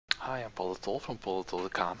Hi, I'm Politol from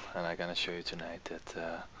Politol.com, and I'm gonna show you tonight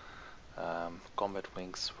that Combat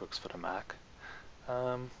Wings works for the Mac. It's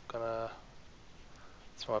a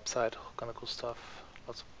website, all kind of cool stuff,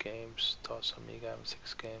 lots of games, DOS, Amiga,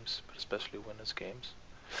 M6 games, but especially Windows games.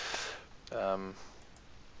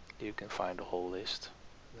 You can find a whole list.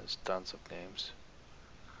 There's tons of games.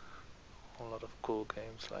 A lot of cool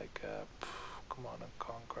games like Command and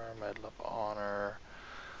Conquer, Medal of Honor,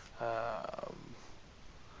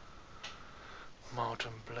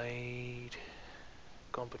 Mountain Blade,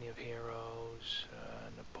 Company of Heroes,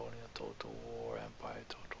 Napoleon Total War, Empire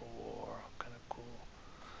Total War, kind of cool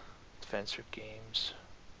adventure games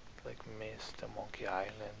like Myst and Monkey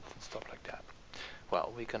Island and stuff like that.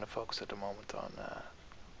 Well, we're gonna focus at the moment on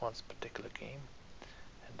one particular game,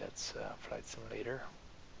 and that's Flight Simulator.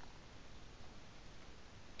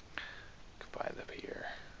 You can find it up here.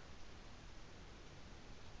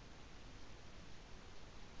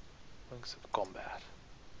 Wings of Combat.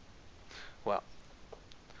 Well,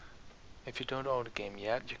 if you don't own the game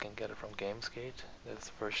yet, you can get it from Gamesgate. That's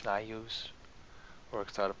the version I use.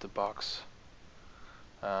 Works out of the box.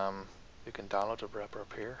 You can download the wrapper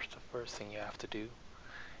up here. It's the first thing you have to do.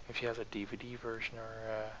 If you have a DVD version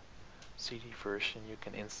or a CD version, you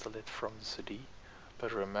can install it from the CD.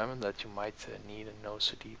 But remember that you might need a no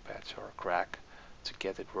CD patch or a crack to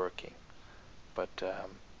get it working. But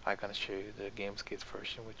I'm gonna show you the Gamesgate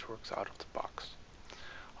version, which works out of the box.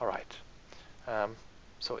 Alright.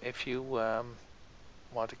 So if you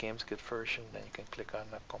want the Gamesgate version, then you can click on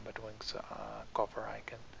the Combat Wings cover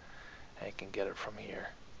icon, and you can get it from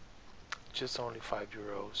here. Just only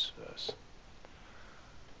 €5.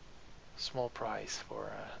 Small price for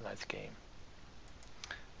a nice game.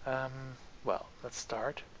 Well, let's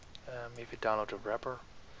start. If you download the wrapper,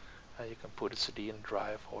 you can put a CD in the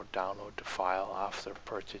drive or download the file after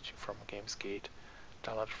purchasing from Gamesgate.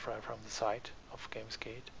 Download it from the site of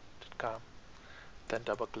Gamesgate.com. Then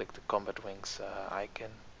double click the Combat Wings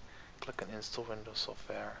icon, click on Install Windows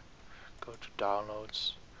Software, go to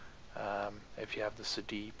Downloads. If you have the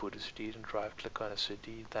CD, put the CD in the drive, click on the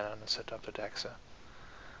CD, then on the Setup at EXE.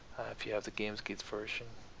 If you have the Gamesgate version,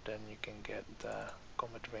 then you can get the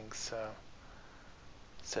Combat Wings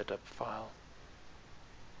setup file.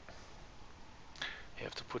 You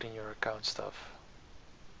have to put in your account stuff.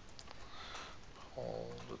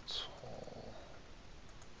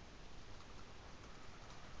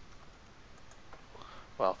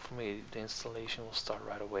 Well, for me, the installation will start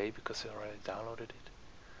right away because I already downloaded it.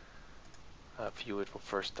 View it will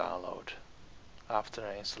first download. After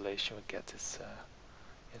the installation, we get this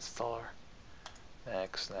installer.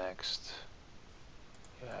 Next.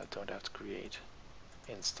 You don't have to create.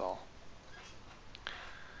 Install.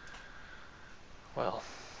 Well,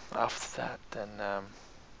 after that, then I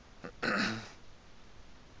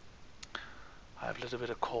have a little bit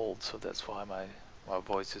of cold, so that's why my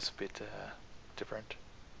voice is a bit different.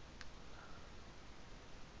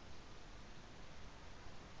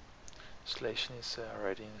 Installation is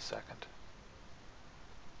ready in a second.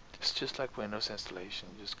 It's just like Windows installation.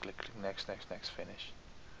 Just click next, finish.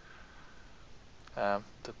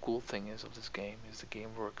 The cool thing is of this game is the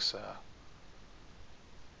game works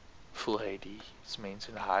full HD. It means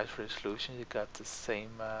in the highest resolution you got the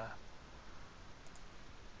same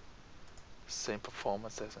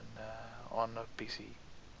performance as on a PC.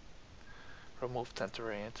 Remove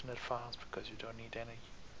temporary internet files because you don't need any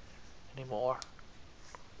anymore.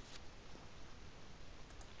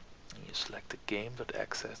 You select the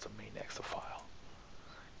game.exe as the main exe file.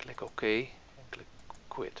 Click OK and click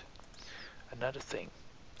Quit. Another thing,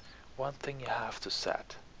 one thing you have to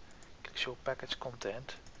set. Click Show Package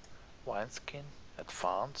Content, Wineskin,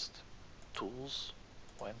 Advanced, Tools,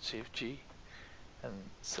 WineCFG, and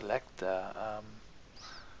select the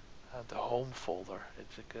home folder.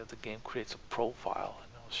 The game creates a profile,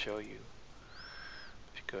 and I'll show you.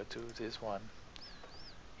 If you go to this one,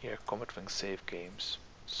 here, Combat Wings Save Games.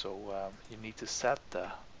 So you need to set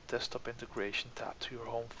the Desktop Integration tab to your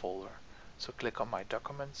home folder. So click on My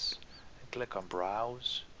Documents and click on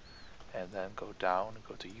Browse, and then go down and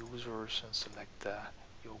go to Users and select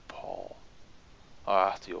Yopal.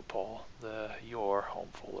 Your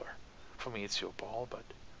home folder. For me it's Yopal, but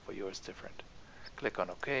for you it's different. Click on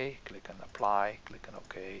OK, click on Apply, click on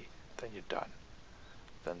OK, then you're done.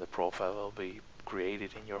 Then the profile will be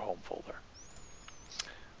created in your home folder.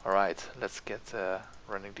 Alright, let's get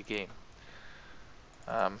running the game.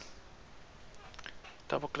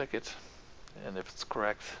 Double click it, and if it's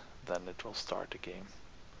correct, then it will start the game.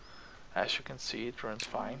 As you can see, it runs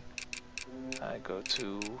fine. I go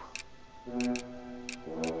to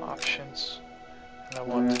Options, I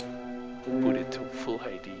want to put it to full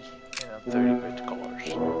HD in 30-bit colors.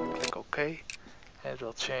 Click OK, and it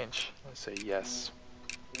will change. I say yes.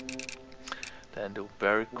 Then do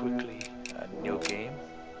very quickly a new game.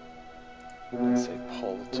 Let's say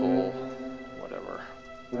Politoll, whatever.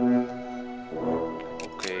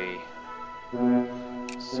 Okay.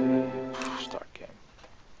 Say start game.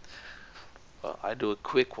 Well, I do a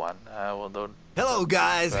quick one. Well, don't. Hello,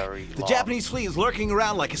 guys. The Japanese fleet is lurking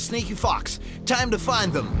around like a sneaky fox. Time to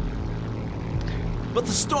find them. But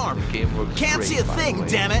the storm. The game works Can't great, see a thing,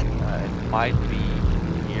 damn it. It might be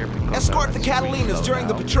here because escort the Catalinas during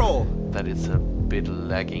the patrol. That it's a bit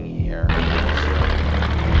lagging here.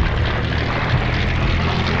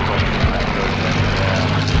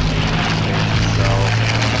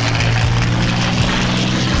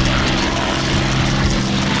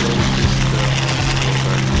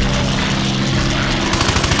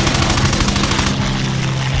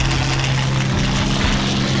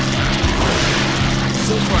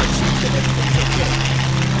 So far, it seems that everything's okay.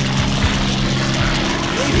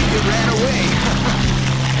 Maybe they ran away.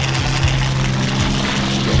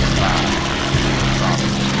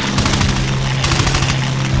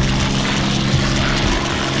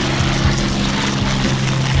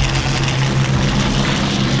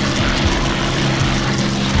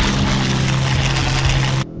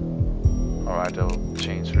 Alright, I'll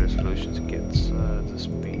change the resolution to get the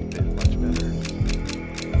speed a bit much better.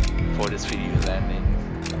 For this video then in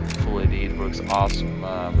full HD it works awesome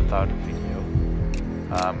without a video.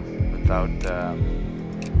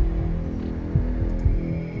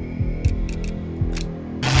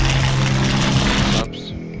 Oops.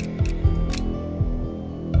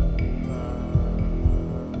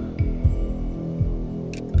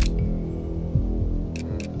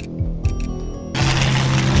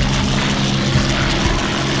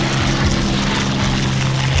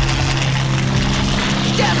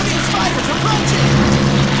 Japanese fighters approaching!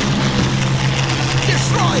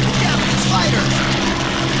 Destroy the Japanese fighters!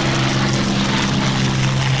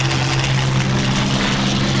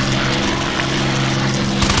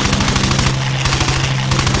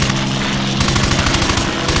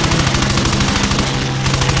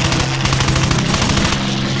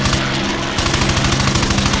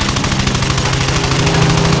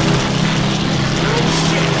 Oh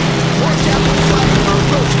shit! More Japanese fighters are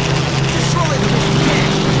approaching! Destroy them if you can!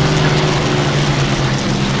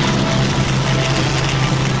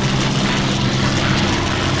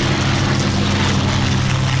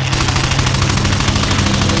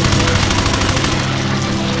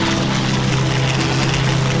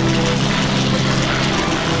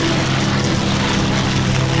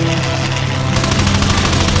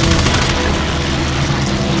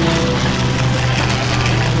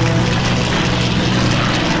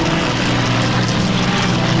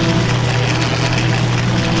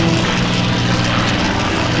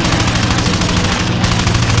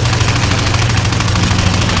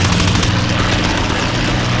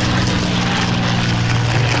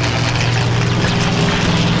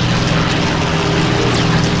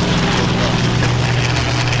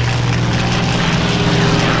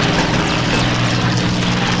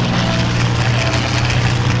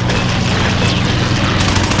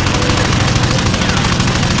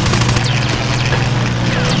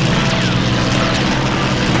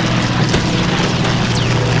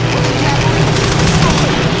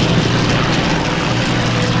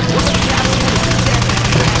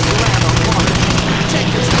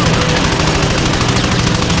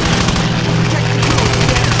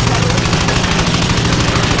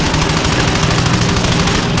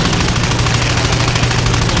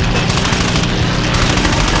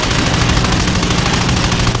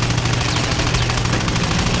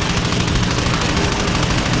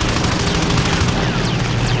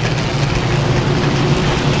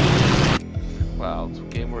 Well, the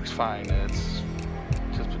game works fine. It's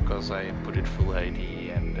just because I put it full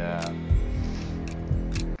HD and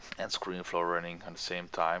screen flow running at the same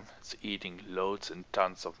time. It's eating loads and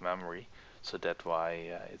tons of memory, so that's why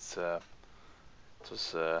it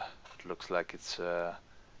looks like it's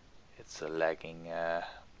lagging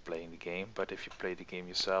playing the game. But if you play the game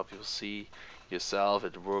yourself, you'll see yourself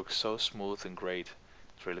it works so smooth and great.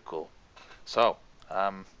 It's really cool. So,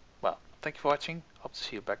 well, thank you for watching. Hope to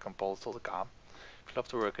see you back on Politoll.com. If you love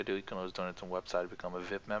the work I do, you can always donate on the website, become a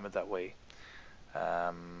VIP member that way.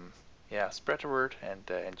 Yeah, spread the word and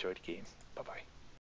enjoy the game. Bye bye.